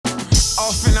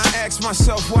Often I ask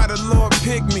myself why the Lord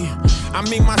picked me. I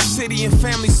mean, my city and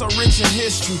family so rich in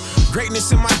history.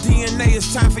 Greatness in my DNA,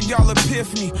 it's time for y'all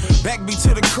epiphany. Backbeat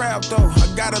to the crowd though, I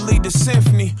gotta lead the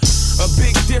symphony. A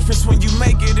big difference when you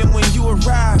make it and when you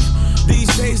arrive.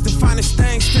 These days the finest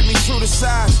things fit me true to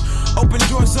size. Open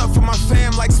doors up for my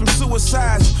fam like some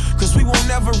suicides. Cause we won't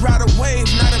never ride a wave,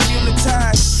 not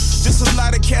immunized. Just a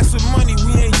lot of cats with money,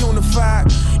 we ain't unified.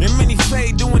 And many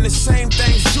fade doing the same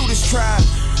things Judas tried.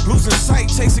 Losing sight,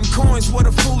 chasing coins, what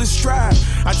a foolish stride.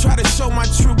 I try to show my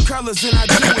true colors and I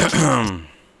do it.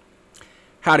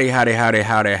 Howdy,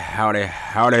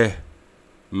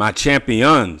 my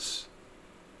champions.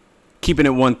 Keeping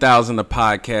it 1000, the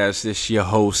podcast. It's your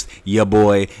host, your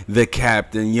boy, the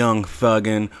captain, young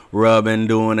thuggin', rubbing,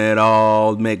 doing it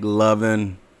all,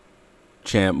 McLovin',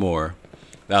 Champ Moore.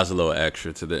 That was a little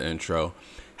extra to the intro.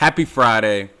 Happy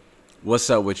Friday. What's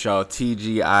up with y'all?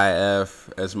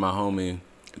 TGIF, as my homie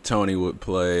Tony would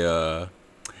play.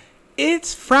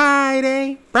 It's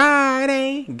Friday,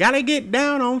 gotta get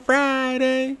down on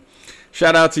Friday.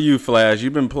 Shout out to you, Flash.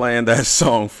 You've been playing that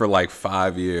song for like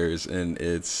 5 years, and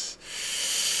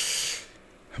it's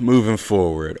moving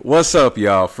forward. What's up,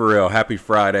 y'all? For real, happy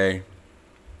Friday.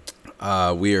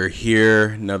 We are here,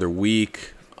 another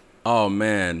week. Oh,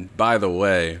 man, by the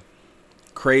way,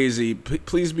 crazy.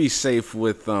 Please be safe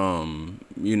with,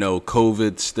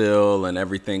 COVID still and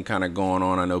everything kind of going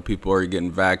on. I know people are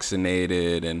getting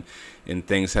vaccinated and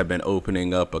things have been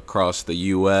opening up across the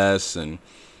U.S. And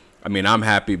I mean, I'm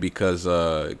happy because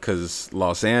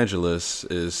Los Angeles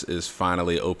is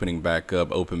finally opened back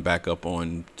up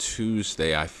on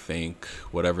Tuesday, I think,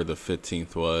 whatever the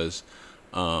 15th was.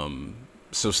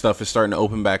 So stuff is starting to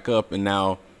open back up, and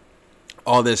now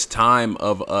all this time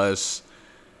of us.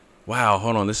 Wow,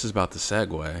 hold on, this is about to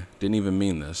segue. Didn't even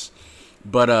mean this.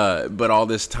 But all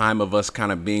this time of us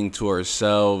kind of being to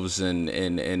ourselves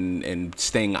and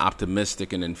staying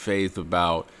optimistic and in faith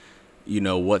about,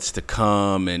 what's to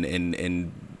come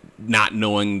and not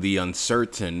knowing the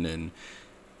uncertain. And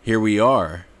here we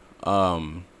are.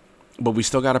 But we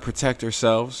still got to protect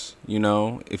ourselves.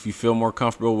 If you feel more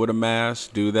comfortable with a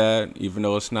mask, do that, even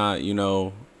though it's not,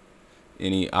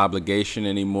 any obligation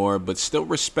anymore. But still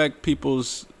respect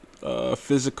people's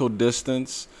physical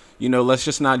distance. Let's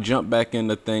just not jump back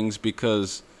into things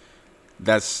because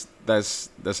that's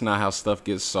not how stuff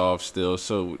gets solved still.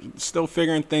 So still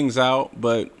figuring things out,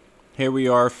 but here we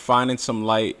are finding some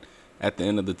light at the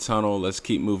end of the tunnel. Let's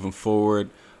keep moving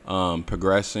forward,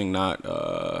 progressing, not,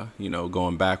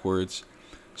 going backwards.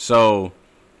 So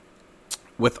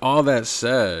with all that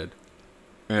said,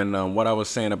 and what I was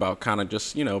saying about kind of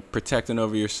just, protecting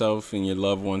over yourself and your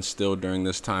loved ones still during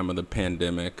this time of the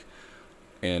pandemic.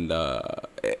 And I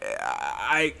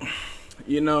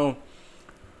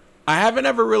haven't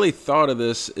ever really thought of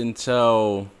this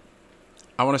until,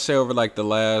 I want to say, over like the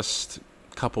last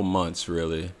couple months,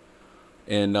 really.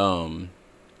 And well,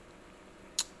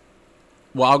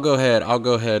 I'll go ahead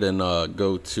and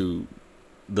go to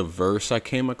the verse I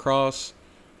came across,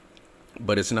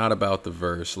 but it's not about the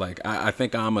verse. Like I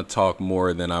think I'm gonna talk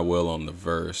more than I will on the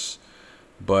verse.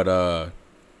 But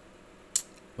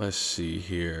let's see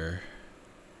here.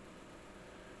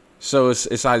 So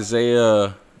it's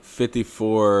Isaiah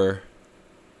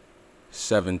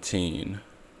 54:17.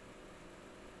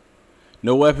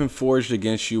 No weapon forged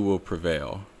against you will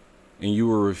prevail, and you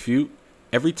will refute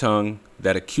every tongue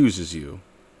that accuses you.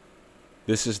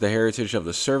 This is the heritage of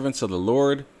the servants of the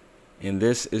Lord, and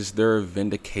this is their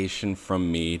vindication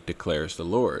from me, declares the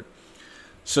Lord.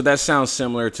 So that sounds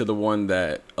similar to the one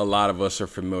that a lot of us are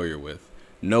familiar with.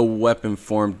 No weapon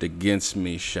formed against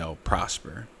me shall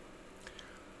prosper.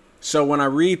 So when I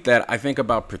read that, I think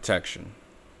about protection.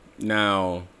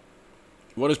 Now,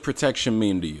 what does protection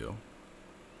mean to you?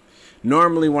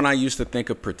 Normally, when I used to think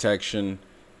of protection,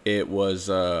 it was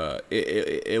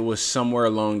it was somewhere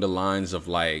along the lines of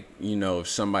like, if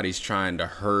somebody's trying to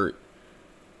hurt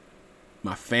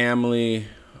my family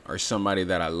or somebody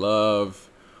that I love,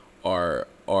 or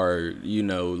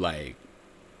like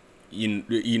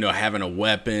having a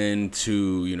weapon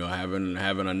to, having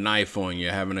a knife on you,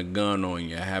 having a gun on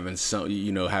you, having some,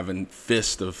 having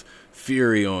fist of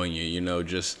fury on you,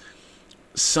 just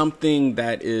something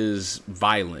that is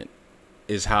violent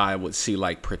is how I would see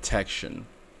like protection.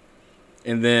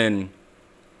 And then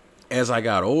as I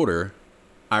got older,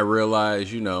 I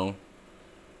realized,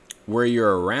 where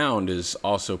you're around is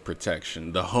also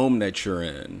protection. The home that you're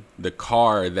in, the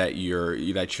car that you're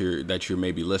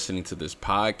maybe listening to this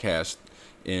podcast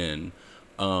in,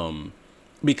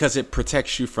 because it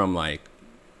protects you from like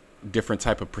different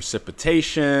type of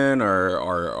precipitation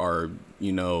or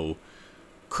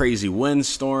crazy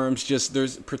windstorms, just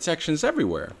there's protections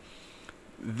everywhere.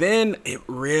 Then it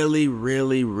really,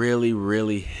 really, really,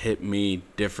 really hit me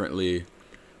differently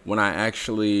when I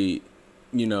actually,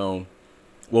 well,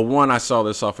 one, I saw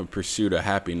this off of Pursuit of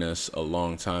Happiness a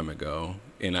long time ago,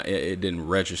 and it didn't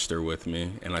register with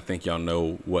me. And I think y'all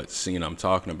know what scene I'm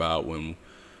talking about when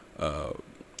I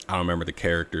don't remember the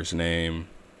character's name.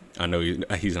 I know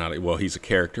he's not, well, he's a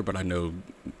character, but I know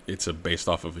it's based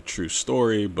off of a true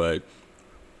story. But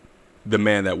the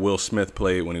man that Will Smith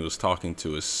played when he was talking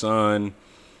to his son,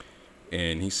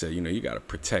 and he said, you got to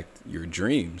protect your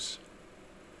dreams.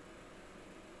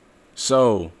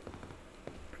 So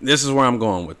this is where I'm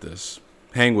going with this.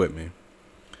 Hang with me.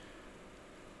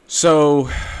 So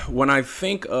when I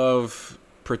think of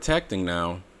protecting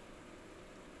now,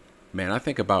 man, I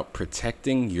think about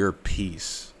protecting your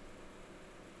peace.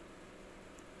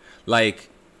 Like,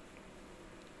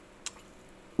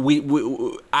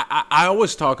 I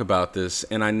always talk about this,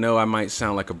 and I know I might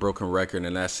sound like a broken record,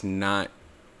 and that's not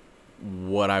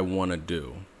what I want to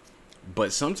do.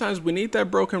 But sometimes we need that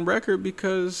broken record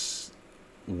because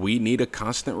we need a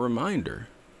constant reminder.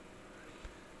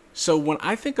 So when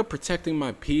I think of protecting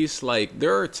my peace, like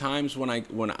there are times when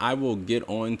I will get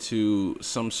onto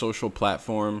some social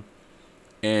platform,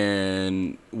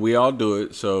 and we all do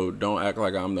it, so don't act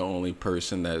like I'm the only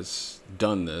person that's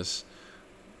done this.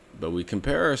 But we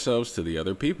compare ourselves to the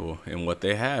other people and what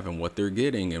they have and what they're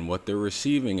getting and what they're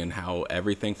receiving, and how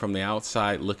everything from the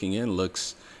outside looking in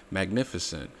looks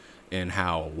magnificent, and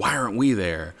how, why aren't we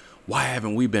there? Why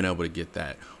haven't we been able to get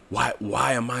that?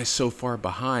 Why am I so far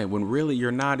behind? When really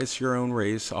you're not. It's your own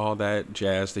race, all that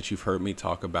jazz that you've heard me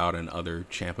talk about in other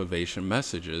Champivation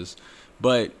messages.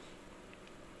 But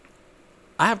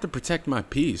I have to protect my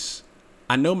peace.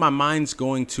 I know my mind's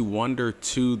going to wander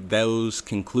to those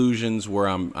conclusions where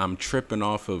I'm tripping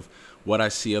off of what I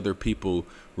see other people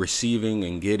receiving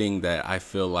and getting that I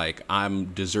feel like I'm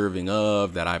deserving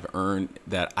of, that I've earned,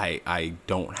 that I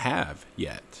don't have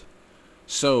yet.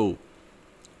 So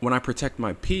when I protect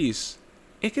my peace,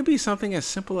 it could be something as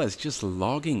simple as just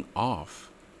logging off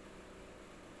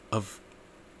of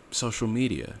social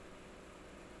media.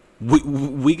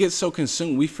 We get so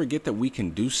consumed, we forget that we can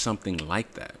do something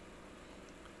like that.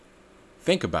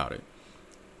 Think about it.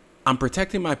 I'm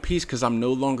protecting my peace because I'm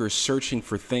no longer searching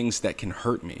for things that can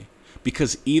hurt me.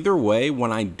 Because either way,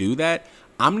 when I do that,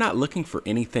 I'm not looking for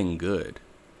anything good.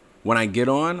 When I get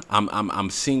on, I'm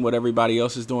seeing what everybody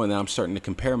else is doing, and I'm starting to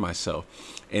compare myself.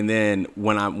 And then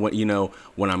when I'm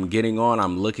getting on,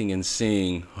 I'm looking and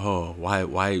seeing, oh,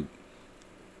 why,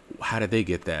 how did they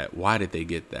get that? Why did they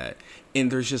get that?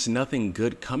 And there's just nothing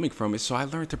good coming from it. So I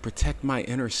learned to protect my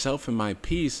inner self and my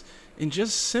peace, and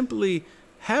just simply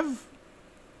have,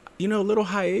 little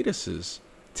hiatuses.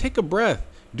 Take a breath.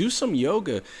 Do some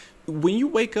yoga. When you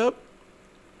wake up,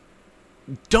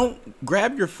 don't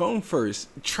grab your phone first.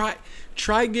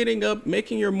 Try getting up,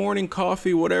 making your morning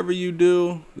coffee, whatever you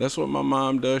do. That's what my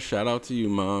mom does. Shout out to you,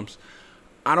 moms.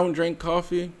 I don't drink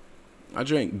coffee. I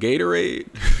drink Gatorade.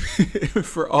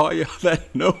 For all y'all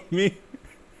that know me,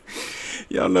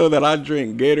 y'all know that I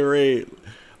drink Gatorade.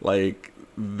 Like,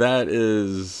 that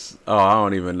is, I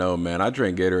don't even know, man. I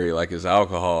drink Gatorade like it's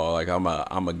alcohol. Like I'm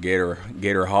a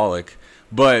Gatorholic.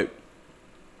 But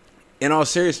in all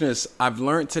seriousness, I've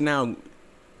learned to now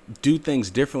do things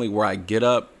differently, where I get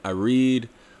up, I read.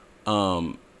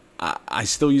 I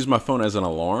still use my phone as an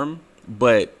alarm,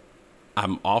 but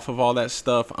I'm off of all that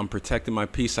stuff. I'm protecting my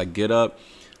peace. I get up,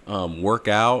 work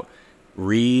out,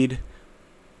 read,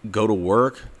 go to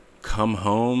work, come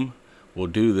home. We'll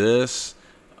do this.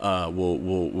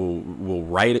 We'll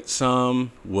write it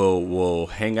some. We'll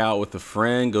hang out with a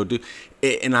friend. Go do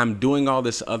it, and I'm doing all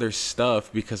this other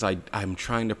stuff because I'm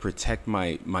trying to protect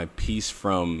my peace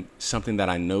from something that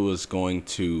I know is going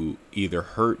to either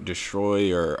hurt,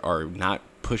 destroy, or not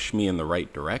push me in the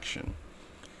right direction.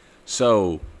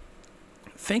 So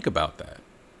think about that.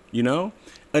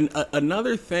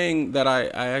 Another thing that I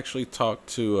actually talked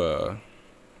to.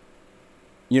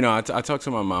 I talked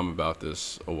to my mom about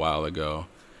this a while ago.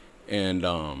 And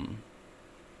I'm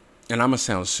gonna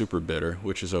sound super bitter,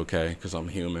 which is okay because I'm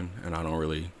human and I don't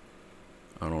really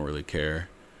care,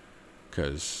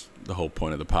 because the whole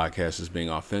point of the podcast is being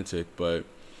authentic. But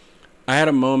I had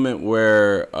a moment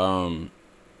where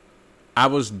I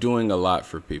was doing a lot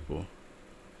for people,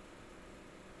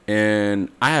 and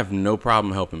I have no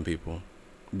problem helping people,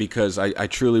 because I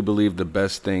truly believe the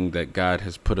best thing that God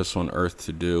has put us on earth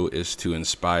to do is to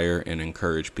inspire and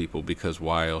encourage people, because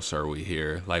why else are we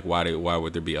here? Like, why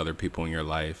would there be other people in your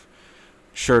life?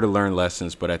 Sure, to learn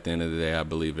lessons, but at the end of the day, I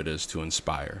believe it is to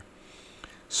inspire.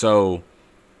 So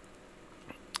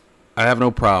I have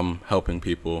no problem helping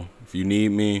people. If you need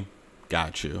me,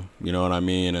 got you. You know what I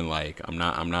mean? And like, I'm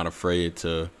not afraid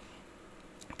to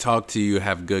talk to you,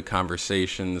 have good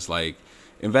conversations. Like,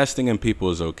 investing in people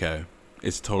is okay.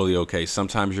 It's totally okay.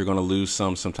 Sometimes you're going to lose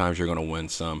some, sometimes you're going to win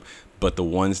some. But the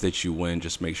ones that you win,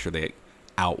 just make sure they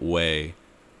outweigh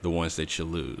the ones that you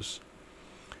lose.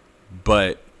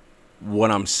 But what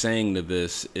I'm saying to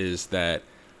this is that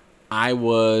I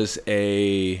was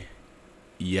a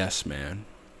yes man.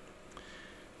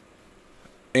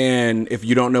 And if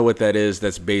you don't know what that is,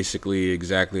 that's basically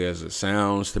exactly as it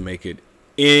sounds. To make it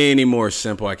any more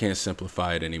simple, I can't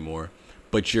simplify it anymore.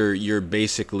 But you're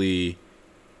basically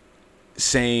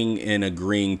saying and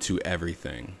agreeing to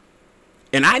everything.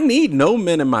 And I need no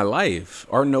men in my life,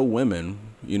 or no women.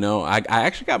 You know, I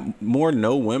actually got more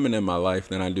no women in my life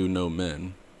than I do no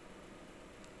men.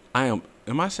 Am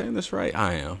I saying this right?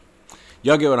 I am.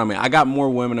 Y'all get what I mean? I got more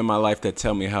women in my life that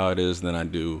tell me how it is than I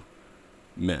do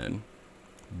men.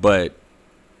 But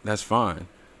that's fine.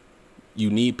 You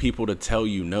need people to tell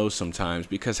you no sometimes,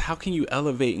 because how can you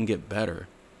elevate and get better?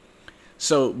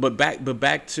 So, but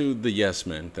back to the yes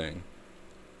men thing.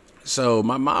 So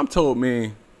my mom told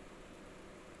me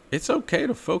it's okay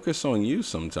to focus on you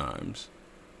sometimes.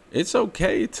 It's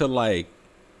okay to, like,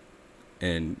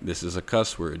 and this is a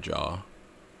cuss word, y'all,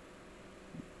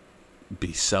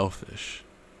 be selfish.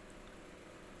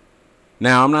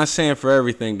 Now, I'm not saying for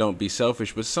everything don't be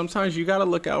selfish, but sometimes you got to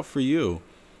look out for you.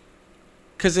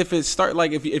 Because if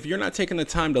you're not taking the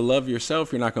time to love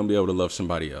yourself, you're not going to be able to love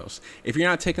somebody else. If you're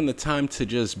not taking the time to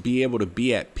just be able to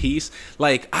be at peace,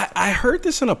 like I heard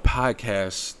this in a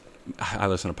podcast. I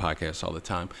listen to podcasts all the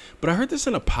time, but I heard this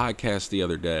in a podcast the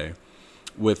other day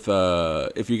with,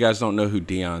 if you guys don't know who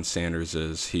Deion Sanders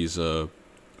is, he's a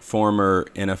former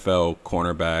NFL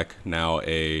cornerback, now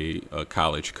a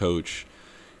college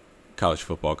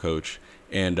football coach.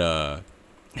 And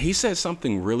he said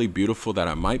something really beautiful that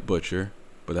I might butcher,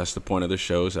 but that's the point of the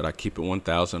show, is that I keep it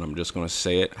 1,000. I'm just going to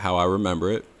say it how I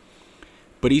remember it.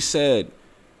 But he said,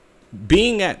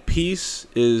 being at peace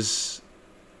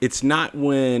it's not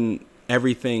when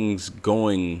everything's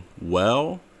going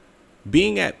well.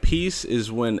 Being at peace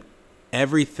is when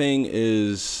everything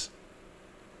is,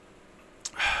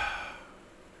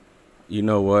 you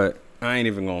know what? I ain't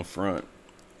even going to front.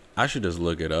 I should just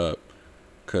look it up,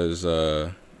 because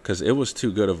it was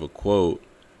too good of a quote.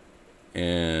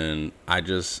 And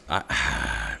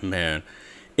man.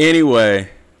 Anyway,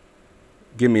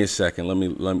 give me a second. Let me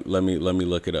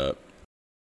look it up.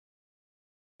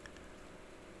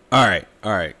 All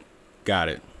right. Got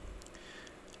it.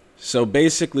 So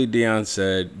basically, Deion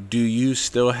said, do you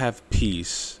still have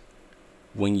peace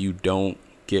when you don't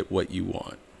get what you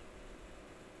want?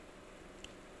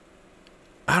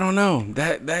 I don't know.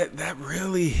 That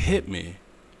really hit me,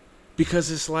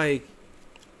 because it's like,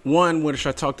 one, which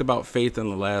I talked about faith in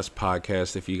the last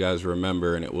podcast, if you guys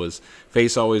remember, and it was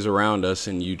faith's always around us,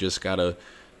 and you just gotta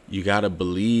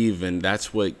believe, and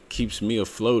that's what keeps me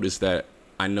afloat, is that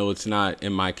I know it's not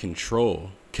in my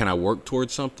control. Can I work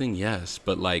towards something? Yes,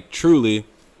 but like, truly,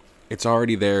 it's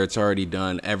already there, it's already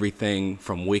done. Everything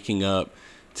from waking up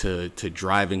to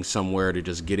driving somewhere to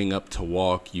just getting up to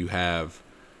walk, you have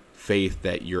faith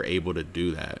that you're able to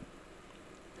do that.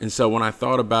 And so when I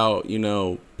thought about, you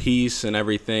know, peace and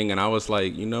everything, and I was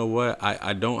like, you know what,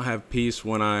 I don't have peace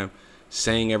when I'm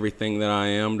saying everything that I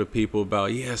am to people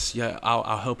about, yes, yeah,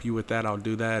 I'll help you with that, I'll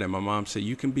do that. And my mom said,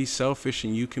 you can be selfish,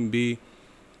 and you can be,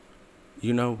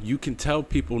 you know, you can tell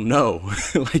people no.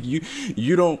 Like,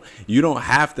 you don't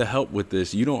have to help with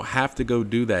this. You don't have to go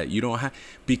do that. You don't have,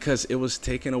 because it was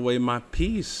taking away my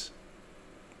peace.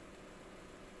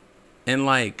 And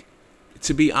like,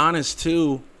 to be honest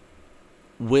too,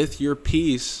 with your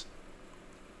peace,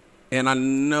 and I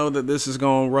know that this is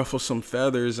going to ruffle some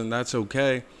feathers, and that's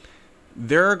okay.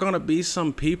 There are going to be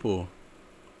some people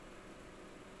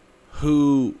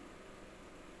who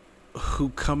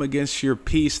come against your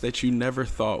peace that you never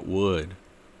thought would.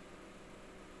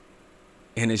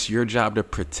 And it's your job to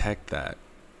protect that.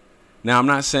 Now, I'm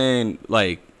not saying,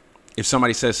 like, if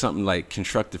somebody says something like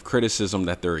constructive criticism,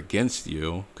 that they're against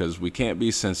you, because we can't be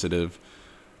sensitive.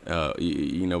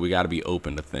 You know, we got to be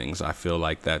open to things. I feel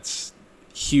like that's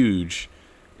huge,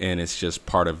 and it's just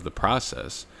part of the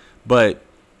process. But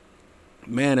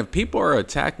man, if people are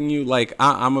attacking you, like,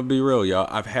 I'm gonna be real, y'all.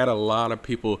 I've had a lot of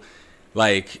people,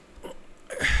 like,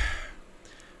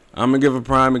 I'm gonna give a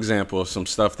prime example of some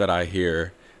stuff that I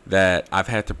hear that I've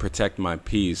had to protect my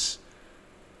peace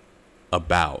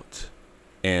about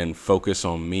and focus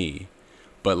on me.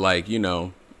 But like, you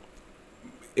know,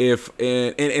 if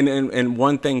and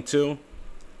one thing too,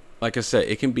 like I said,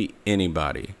 it can be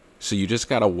anybody. So you just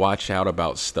got to watch out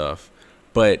about stuff.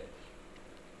 But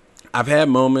I've had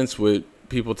moments with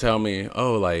people tell me,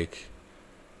 oh, like,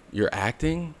 you're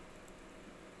acting?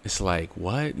 It's like,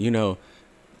 what? You know,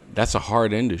 that's a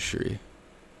hard industry.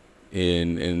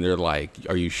 And they're like,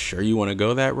 are you sure you want to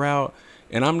go that route?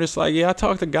 And I'm just like, yeah, I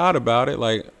talked to God about it.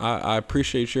 Like, I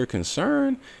appreciate your concern.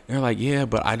 And they're like, yeah,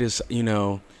 but I just, you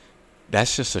know,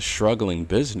 that's just a struggling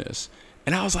business.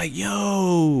 And I was like,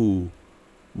 yo,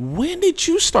 when did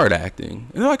you start acting?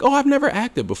 And they're like, oh, I've never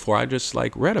acted before. I just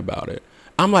like read about it.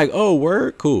 I'm like, oh,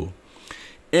 word, cool.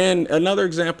 And another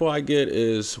example I get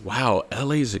is, wow,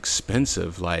 LA's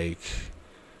expensive. Like,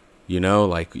 you know,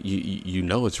 like you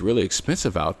know, it's really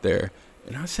expensive out there.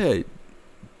 And I said,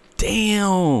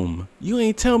 damn, you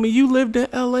ain't tell me you lived in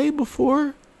LA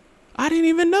before. I didn't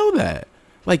even know that.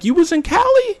 Like, you was in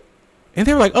Cali? And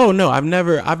they were like, oh no, I've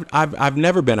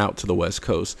never been out to the West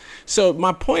Coast. So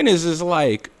my point is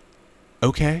like,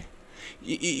 okay,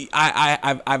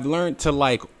 I've learned to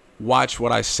like watch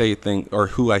what I say or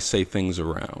who I say things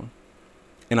around.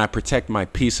 And I protect my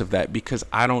peace of that because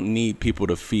I don't need people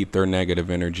to feed their negative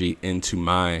energy into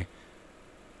my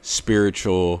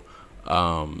spiritual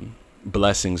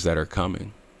blessings that are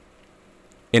coming.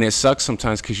 And it sucks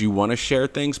sometimes because you want to share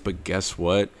things, but guess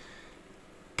what?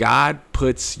 God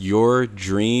puts your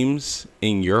dreams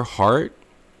in your heart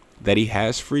that he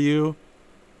has for you.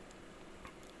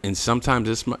 And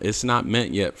sometimes it's not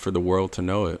meant yet for the world to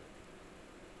know it.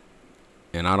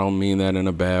 And I don't mean that in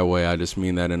a bad way. I just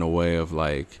mean that in a way of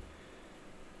like,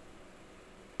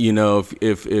 you know,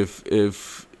 if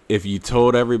you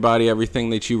told everybody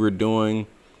everything that you were doing,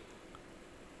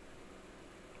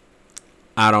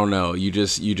 I don't know. You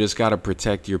just got to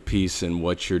protect your peace and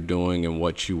what you're doing and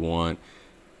what you want,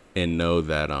 and know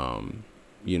that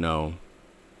you know,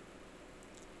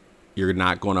 you're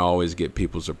not going to always get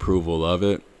people's approval of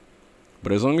it.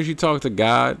 But as long as you talk to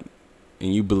God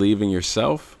and you believe in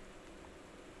yourself,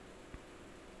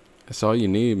 that's all you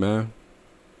need, man.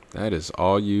 That is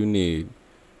all you need.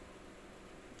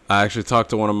 I actually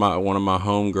talked to one of my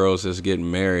homegirls that's getting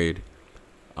married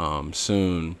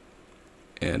soon.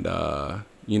 And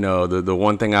you know, the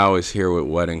one thing I always hear with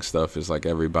wedding stuff is like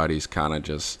everybody's kind of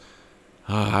just,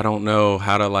 I don't know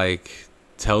how to like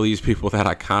tell these people that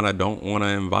I kind of don't want to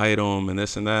invite them and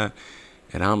this and that.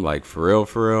 And I'm like, for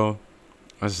real?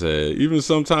 I said, even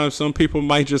sometimes some people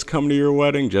might just come to your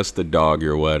wedding just to dog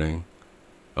your wedding.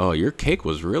 Oh, your cake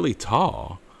was really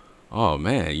tall. Oh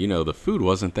man, you know, the food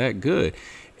wasn't that good.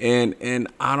 And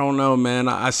I don't know, man,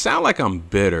 I sound like I'm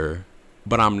bitter,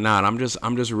 but I'm not. I'm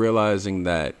just realizing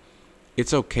that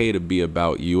it's okay to be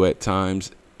about you at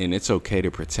times, and it's okay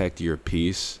to protect your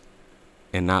peace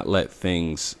and not let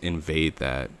things invade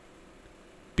that.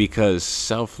 Because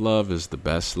self-love is the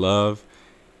best love,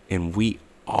 and we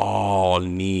all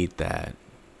need that.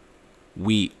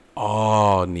 We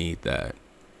all need that.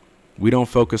 We don't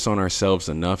focus on ourselves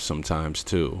enough sometimes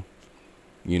too.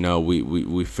 You know,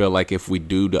 we feel like if we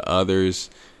do to others,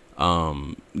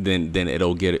 then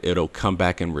it'll come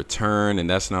back in return, and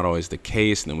that's not always the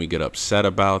case. And then we get upset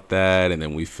about that, and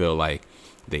then we feel like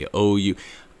they owe you.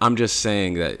 I'm just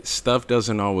saying that stuff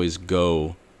doesn't always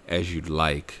go as you'd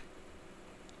like,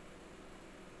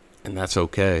 and that's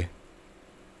okay.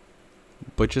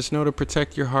 But just know to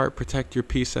protect your heart, protect your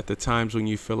peace at the times when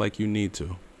you feel like you need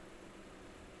to.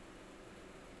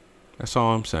 That's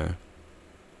all I'm saying.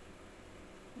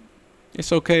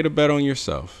 It's okay to bet on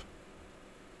yourself.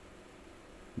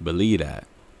 Believe that.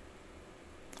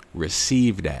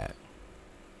 Receive that.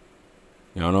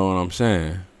 Y'all know what I'm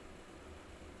saying?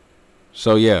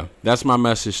 So yeah, that's my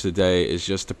message today, is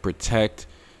just to protect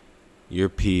your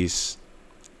peace.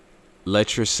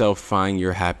 Let yourself find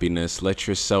your happiness. Let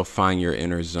yourself find your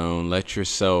inner zone. Let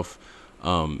yourself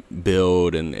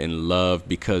build and love,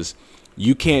 because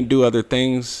you can't do other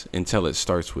things until it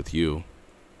starts with you.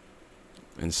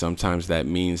 And sometimes that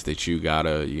means that you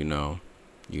gotta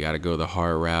go the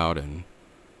hard route and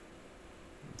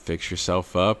fix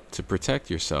yourself up to protect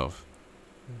yourself.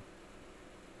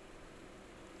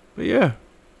 But yeah.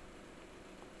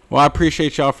 Well, I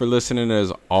appreciate y'all for listening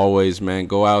as always, man.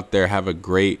 Go out there, have a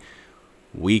great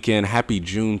weekend. Happy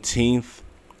Juneteenth.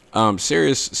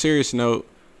 Serious note.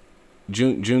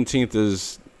 Juneteenth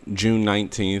is June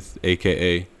 19th,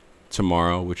 aka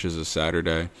tomorrow, which is a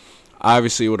Saturday.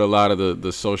 Obviously, with a lot of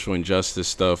the social injustice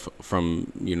stuff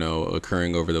from, you know,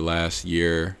 occurring over the last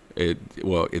year,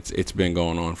 it's been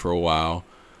going on for a while.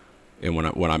 And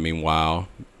when I mean while,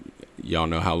 y'all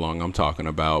know how long I'm talking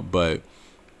about. But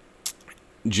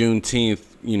Juneteenth,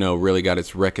 you know, really got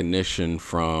its recognition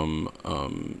from,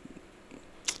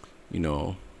 you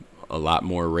know, a lot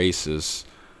more races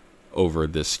over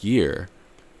this year.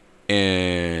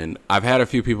 And I've had a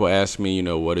few people ask me, you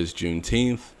know, what is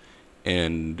Juneteenth?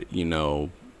 And, you know,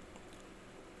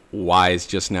 why it's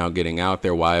just now getting out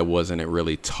there, why wasn't it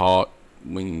really taught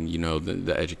when, you know,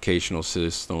 the educational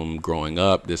system growing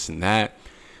up, this and that.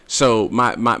 So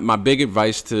my big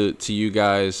advice to you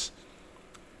guys,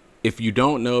 if you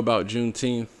don't know about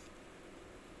Juneteenth,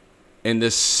 and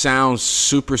this sounds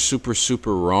super, super,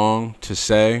 super wrong to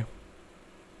say,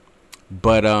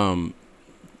 but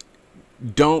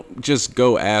don't just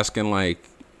go asking like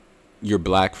your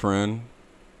black friend.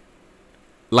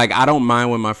 Like, I don't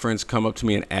mind when my friends come up to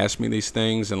me and ask me these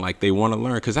things and like they want to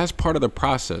learn, because that's part of the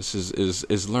process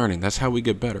is learning. That's how we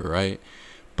get better, right?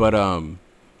 But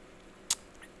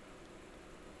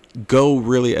go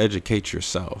really educate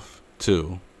yourself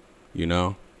too, you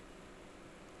know?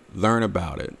 Learn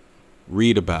about it,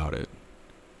 read about it.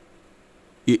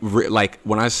 Like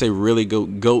when I say really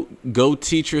go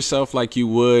teach yourself like you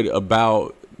would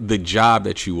about the job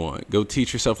that you want. Go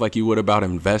teach yourself like you would about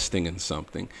investing in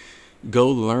something. Go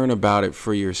learn about it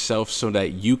for yourself so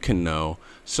that you can know.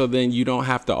 So then you don't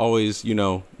have to always, you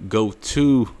know, go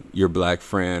to your black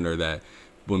friend, or that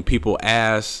when people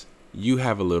ask, you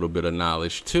have a little bit of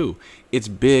knowledge too. It's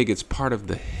big. It's part of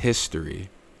the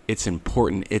history. It's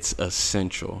important. It's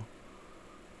essential.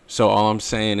 So all I'm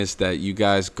saying is that you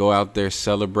guys go out there,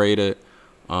 celebrate it.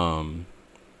 And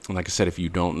like I said, if you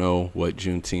don't know what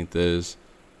Juneteenth is,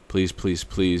 please, please,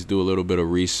 please do a little bit of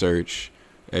research.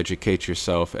 Educate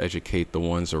yourself, educate the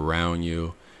ones around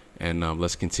you, and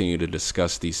let's continue to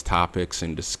discuss these topics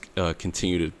and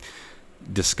continue to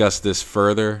discuss this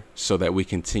further so that we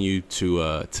continue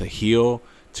to heal,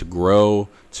 to grow,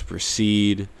 to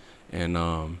proceed, and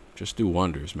just do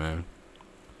wonders, man.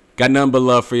 Got nothing but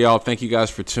love for y'all. Thank you guys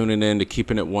for tuning in to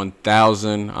Keeping It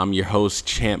 1000. I'm your host,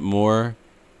 Champ Moore,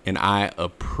 and I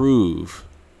approve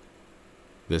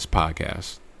this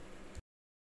podcast.